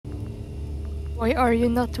Why are you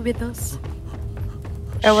not with us?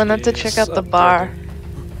 I wanted to check out the bar.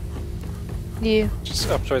 You. She's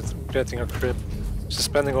upgrading her crib. She's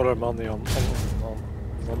spending all her money on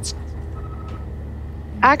nonsense.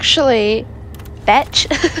 Actually, fetch.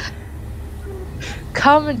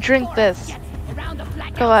 Come and drink this.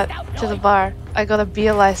 Go out to the bar. I got a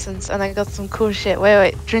beer license and I got some cool shit.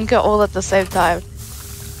 Wait, drink it all at the same time.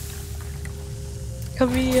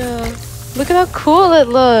 Come here. Look at how cool it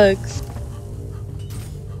looks.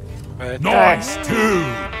 Right. Nice too.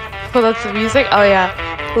 Pull up the music. Oh yeah.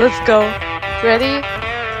 Let's go. Ready?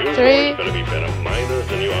 3, 2.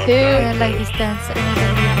 I like this dance.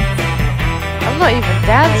 I'm not even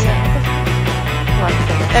dancing. Come on.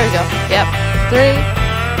 There we go. Yep. 3,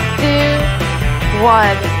 2,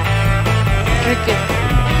 1. Drink it.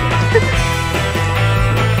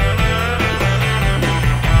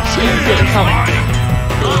 She's gonna come.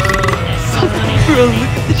 Bro, look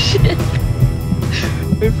at this shit.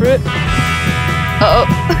 Wait for it. Uh-oh.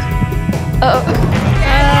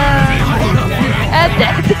 And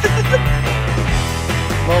death.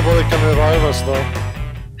 Nobody can revive us though.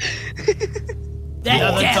 The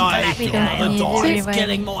other die. We don't need The door is revive.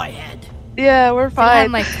 getting my head. Yeah, we're Can I have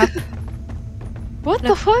fine. my cup? What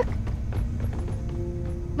the fuck?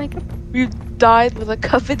 My cup? You died with a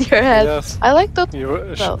cup in your head. Yes. I like the. You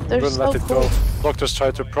Well, they're wouldn't so let it cool. go. Doctors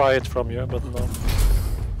tried to pry it from you, but no.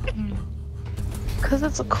 Because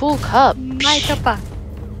it's a cool cup. My cup.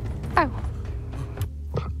 Ow.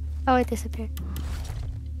 Oh, it disappeared.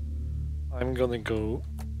 I'm gonna go.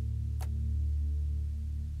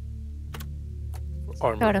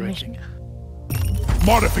 Armor Got a breaking.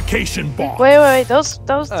 Modification bomb. Wait. Those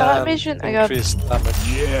damage. I got. Increased damage.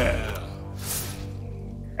 Yeah.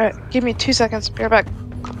 Alright, give me 2 seconds. Be right back.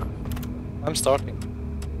 I'm starting.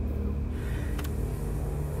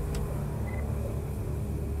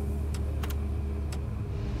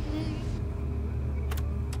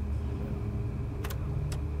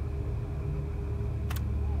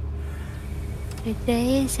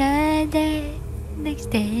 Today is Sunday, next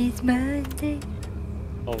day is Monday.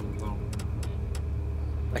 Oh no.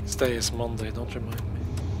 Next day is Monday, don't remind me.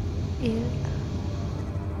 Yeah.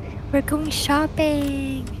 We're going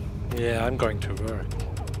shopping. Yeah, I'm going to work.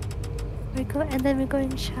 And then we're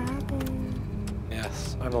going shopping.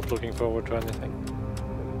 Yes, I'm not looking forward to anything.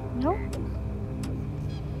 No?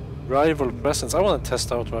 Rival presence. I want to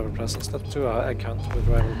test out rival presence. That too I can't with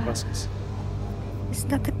rival presence. It's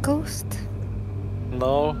not a ghost.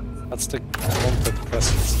 No, that's the wanted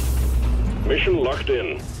presence. Mission locked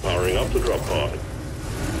in. Powering up the drop pod.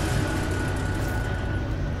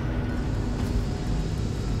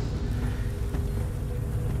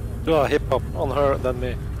 Do a hip hop on her, then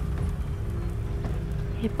me.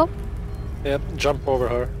 Hip hop? Yep, jump over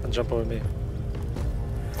her and jump over me.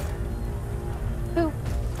 Oh.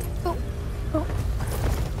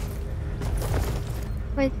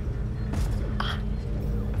 Wait. Ah.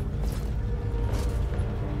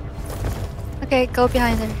 Okay, go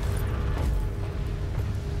behind her.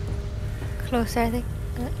 Closer, I think.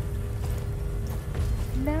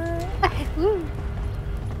 No. Woo.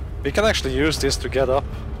 We can actually use this to get up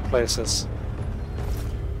places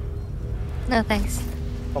No thanks.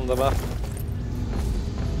 on the map.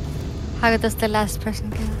 How does the last person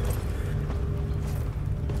go?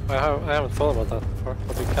 I haven't thought about that before,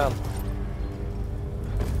 but we can.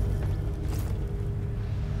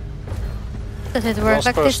 Does it work Last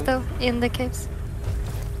like this person. though, in the caves?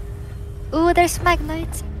 Ooh, there's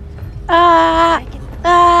magnite. Ah!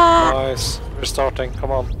 Nice. We're starting.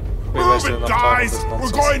 Come on. We Move wasted it, enough time on guys. this We're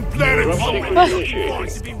nonsense. going planet Drop hungry. sequence Nice initiated.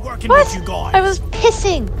 to be working What? with you guys. I was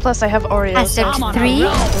pissing! Plus I have Oreos. Hazard I'm on a 3?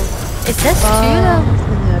 roll. It says 2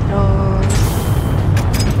 though.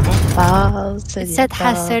 It said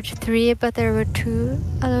hazard 3, but there were 2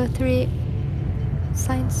 out of 3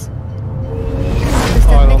 signs. Does I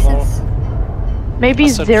that make don't know. sense? Maybe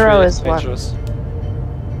Hazard 0 3 is 1. dangerous.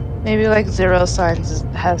 Maybe like 0 signs is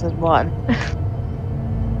hazard 1.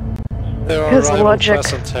 There are His rival logic.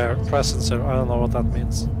 presence here. I don't know what that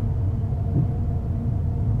means.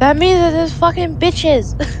 That means that there's fucking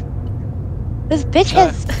bitches! There's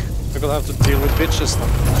bitches! We're gonna have to deal with bitches now.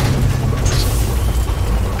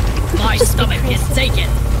 My stomach can take it.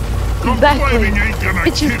 Exactly. Complaining ain't gonna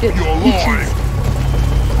Bitches keep get you bitches. alive.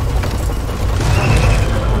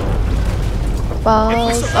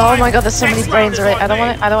 Balls. Oh my god, there's so many brains already. I don't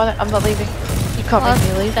want it, I'm not leaving. You can't What make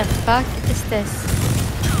me leave. the fuck is this?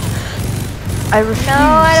 I refuse. No,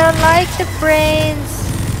 I don't like the brains.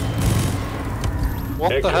 What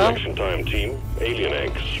the Extra hell? action time, team. Alien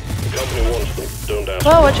eggs. The company wants them. Don't ask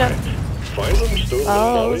Whoa, why. watch out. Find them, stow them in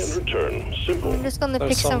Oh. Molly, and return. Simple. I'm just gonna There's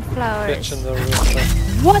pick some Bitch flowers. in the room there.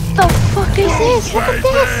 What the fuck is this? Look at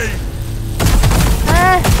this!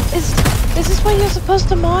 Is this what you're supposed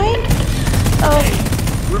to mine? Oh,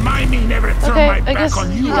 Remind me never to turn okay, my I back guess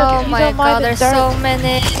on you you Oh don't my mind god, the there's dirt. so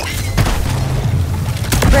many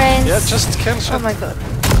brains. Yeah, just kill shit. Oh my god.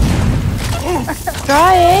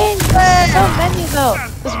 Trying! There's so many though.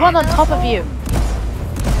 There's one on top of you.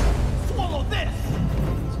 Swallow this.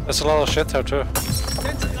 There's a lot of shit here too.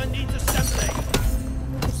 Attention, I need assembly.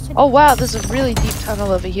 Oh wow, there's a really deep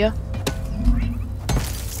tunnel over here.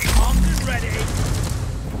 Armed and ready.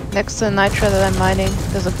 Next to the nitro that I'm mining,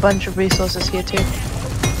 there's a bunch of resources here too.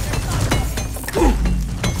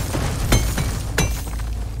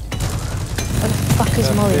 Where the fuck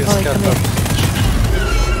is Molly? Please Molly, get come them.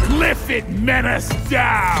 here. Glyphid menace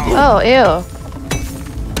down. Oh, ew.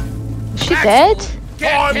 Is she dead?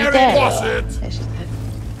 Time She's to dead. boss it. Yeah, she's dead.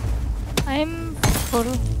 I'm full.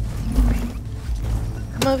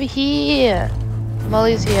 Come over here.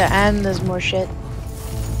 Molly's here, and there's more shit.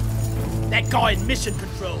 That guy in mission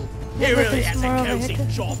control. He Yeah, but really there's has a more over cozy here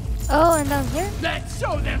too. job. Oh, and down here? Let's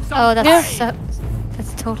show them some. Oh, that's Yeah.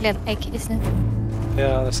 that's totally an egg, isn't it?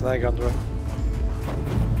 Yeah, there's an egg under it.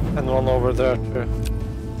 And one over there too,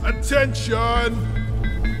 Attention!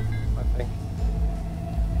 I think.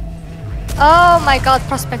 Oh my god,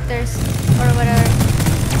 prospectors. Or whatever.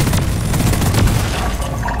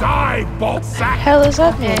 Die, bolt sack. Hell is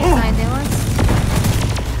that Okay, mean? find new ones.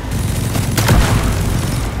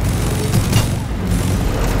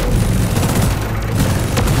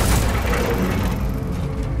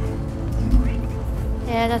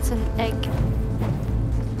 Yeah, that's an egg.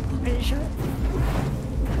 Pretty sure.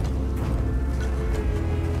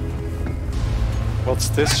 What's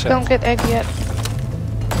this shit? Don't get egg yet.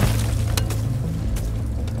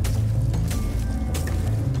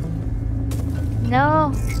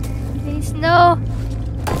 No. Please, no.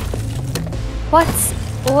 What?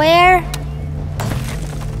 Where?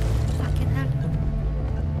 Fucking hell.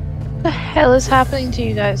 What the hell is happening to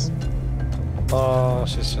you guys? Oh,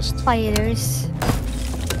 she's just. Spiders.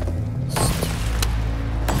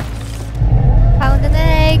 Found an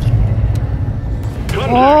egg.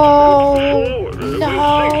 Contact. Oh, Forward.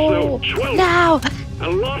 no. We're 6, no, 12. No!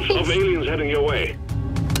 And lots of aliens heading your way.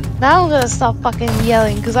 Now I'm gonna stop fucking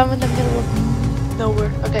yelling because I'm in the middle of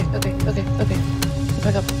nowhere. Okay. Get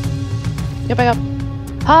back up. Get back up.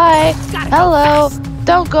 Hi! Hello!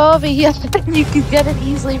 Don't go over here. You can get it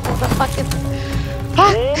easily from the fucking.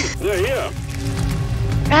 Ah! Oh, they're here.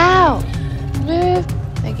 Ow! Move!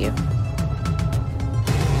 Thank you.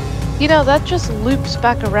 You know, that just loops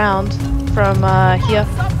back around from here.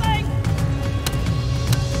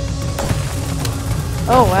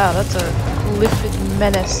 Oh wow, that's a glyphid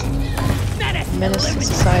menace. Menace to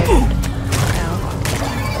society. Ow.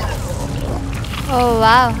 Oh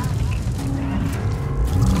wow.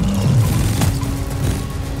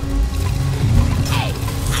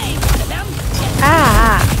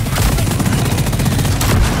 Ah!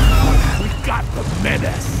 We got the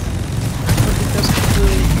menace.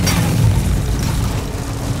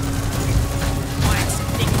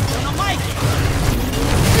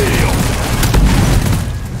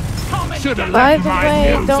 By the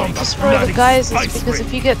way, don't destroy the geysers because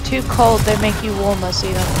if you get too cold, they make you warmer so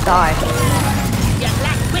you don't die.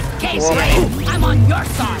 I'm on your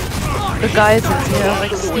side. The geysers, you know,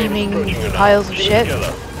 like steaming piles of shit.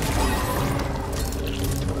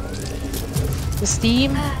 The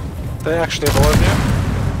steam. They actually warn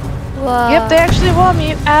you. Wow. Yep, they actually warm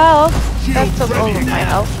you. Ow! That took all of my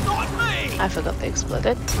health. I forgot they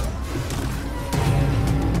exploded.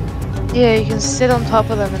 Yeah, you can sit on top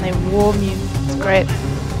of them and they warm you. It's great.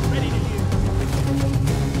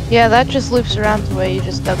 Yeah, that just loops around to where you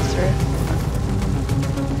just dug through.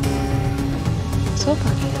 So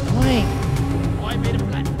fucking annoying.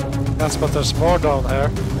 Yes, but there's more down here.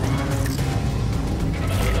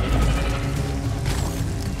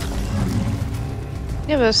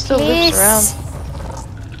 Yeah, but it still loops around.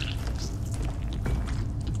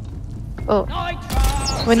 Oh.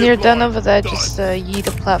 When you're done over there, just yeet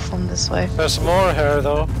a platform this way. There's more here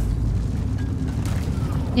though.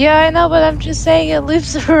 Yeah, I know, but I'm just saying it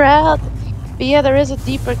loops around. But yeah, there is a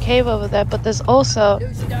deeper cave over there, but there's also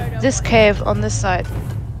this cave on this side.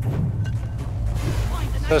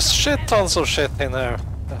 There's shit tons of shit in there.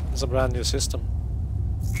 It's a brand new system.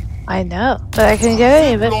 I know, but I couldn't get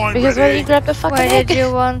any of it because when you grab the fucking Where egg. did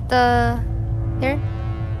you want the... Here?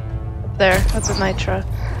 There, that's a nitro.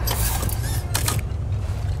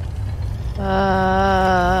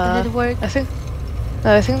 Did it work? I think...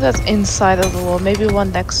 No, I think that's inside of the wall. Maybe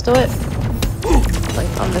one next to it.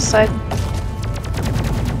 like on this side.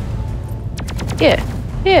 Yeah,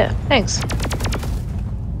 yeah, thanks.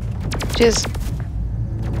 Cheers.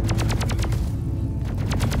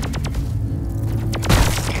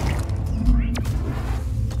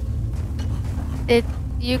 Did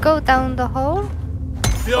you go down the hole?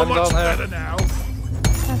 Feel I'm much down here. better now.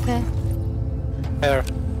 Okay. Here.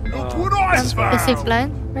 Look what I The zip found.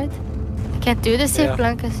 line, right? I can't do the zip Yeah.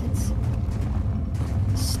 line because it's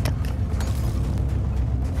stuck.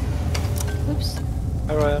 Oops.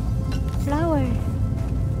 Here I am. Flower.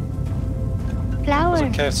 Flower. There's a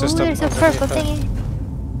cave Ooh, system there's a underneath purple there. thingy.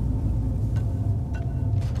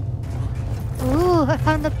 Ooh, I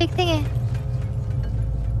found a big thingy.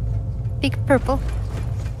 Big purple.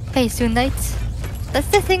 Nights. That's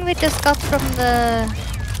the thing we just got from the...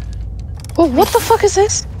 Oh, what the fuck is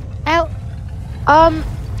this? Ow.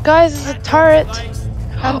 Guys, there's a turret.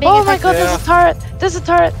 I'm being Oh my attacked. god, there's a turret. There's a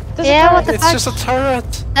turret. There's Yeah, a turret. what the It's fuck? just a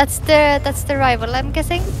turret! That's the rival, I'm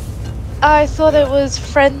guessing. I thought it was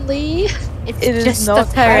friendly. It's It is just not a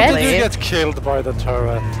How turret. did you Really? get killed by the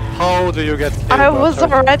turret? How do you get killed I by was the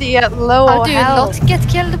turret? already at low How do you health. not get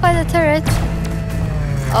killed by the turret?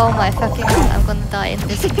 Oh my fucking god, I'm gonna die in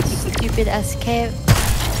this stupid ass cave.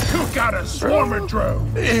 You got a swarmer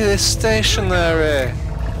drone. It is stationary!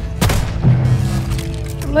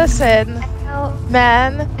 Listen, Ow,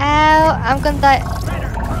 man. ow, I'm gonna die.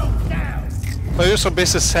 No, you're so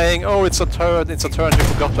busy saying, oh, it's a turret, you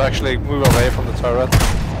forgot to actually move away from the turret.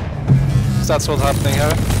 So that's what's happening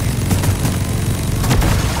here.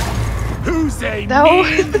 Who's a No.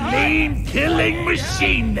 mean killing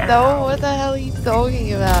machine now? No, what the hell are you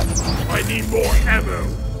talking about? I need more ammo.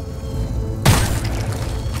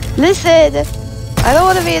 Listen, I don't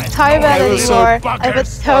want to be a time man I was so anymore. I'm a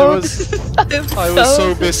buggers. toad. I was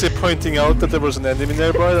so busy pointing out that there was an enemy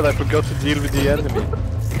nearby that I forgot to deal with the enemy.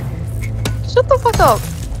 Shut the fuck up.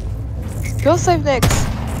 Go save Nix.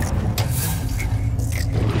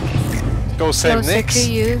 Go save Closer Nix.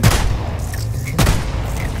 to you.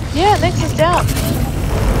 Yeah, Nix is down.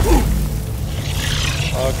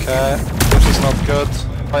 Okay, which is not good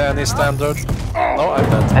by any standard. No, I'm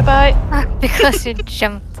dead. Bye bye. Because you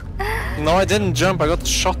jumped. No, I didn't jump. I got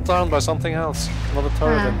shot down by something else. Another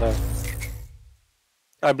turret in there.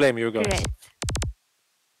 I blame you guys. Great.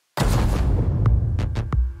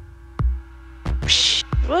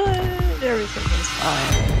 What? Everything is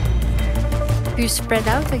fine. You spread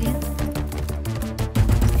out again.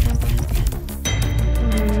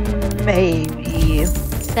 Maybe.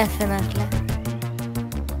 Definitely.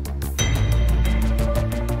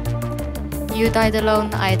 You died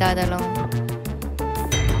alone, I died alone.